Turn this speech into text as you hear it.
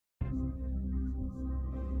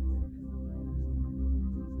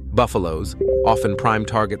Buffaloes, often prime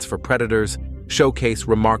targets for predators, showcase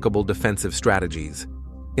remarkable defensive strategies.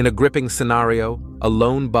 In a gripping scenario, a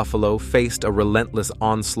lone buffalo faced a relentless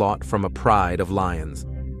onslaught from a pride of lions.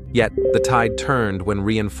 Yet, the tide turned when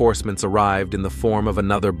reinforcements arrived in the form of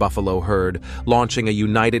another buffalo herd, launching a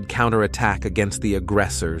united counterattack against the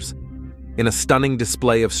aggressors. In a stunning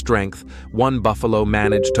display of strength, one buffalo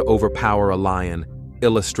managed to overpower a lion,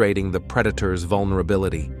 illustrating the predator's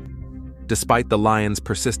vulnerability. Despite the lion's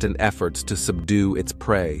persistent efforts to subdue its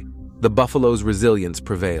prey, the buffalo's resilience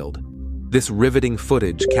prevailed. This riveting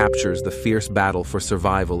footage captures the fierce battle for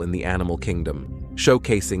survival in the animal kingdom,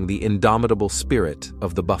 showcasing the indomitable spirit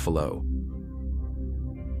of the buffalo.